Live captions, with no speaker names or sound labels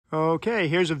Okay,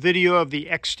 here's a video of the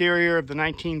exterior of the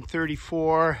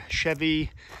 1934 Chevy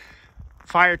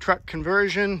Fire Truck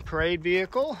Conversion parade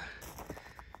vehicle.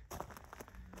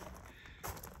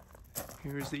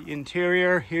 Here's the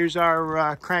interior. Here's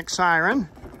our crank siren.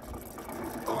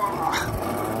 You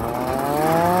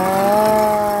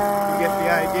get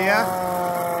the idea.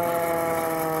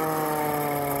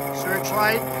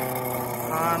 Searchlight.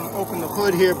 Open the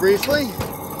hood here briefly.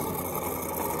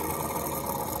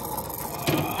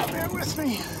 Bear with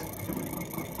me.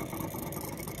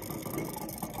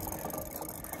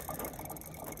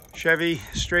 Chevy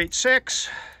straight six.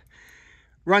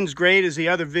 Runs great, as the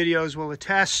other videos will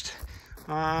attest.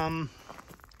 Walking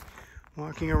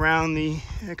around the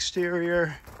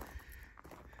exterior.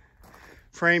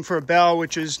 Frame for a bell,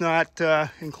 which is not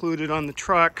included on the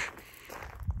truck.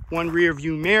 One rear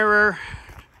view mirror.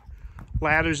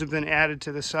 Ladders have been added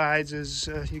to the sides, as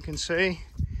you can see.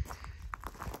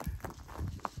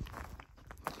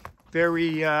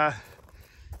 Very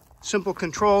simple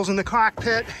controls in the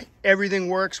cockpit. Everything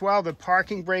works well. The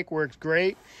parking brake works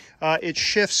great. It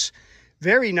shifts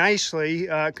very nicely.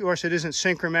 Of course, it isn't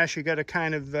synchromesh. You got to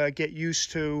kind of get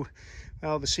used to,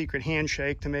 well, the secret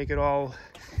handshake to make it all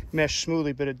mesh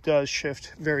smoothly, but it does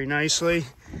shift very nicely.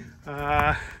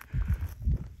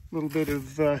 Little bit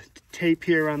of tape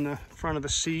here on the front of the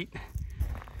seat.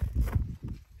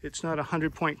 It's not a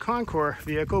 100-point Concours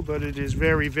vehicle, but it is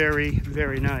very, very,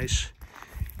 very nice.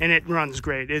 And it runs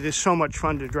great. It is so much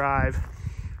fun to drive.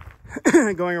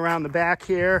 Going around the back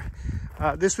here,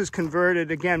 this was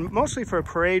converted, again, mostly for a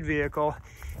parade vehicle,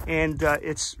 and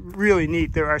it's really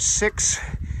neat. There are 6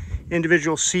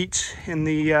 individual seats in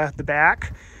the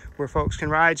back where folks can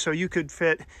ride, so you could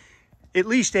fit at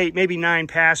least 8, maybe 9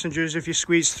 passengers if you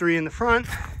squeeze 3 in the front.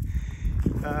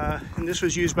 And this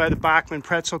was used by the Bachman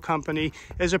Pretzel Company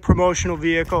as a promotional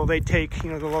vehicle. They take,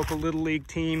 the local Little League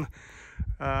team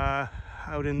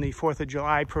out in the 4th of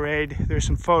July parade. There's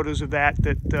some photos of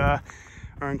that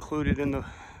are included in the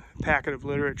packet of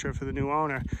literature for the new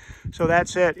owner. So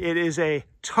that's it. It is a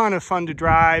ton of fun to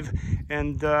drive,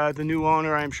 and the new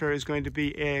owner, I'm sure, is going to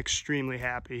be extremely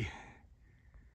happy.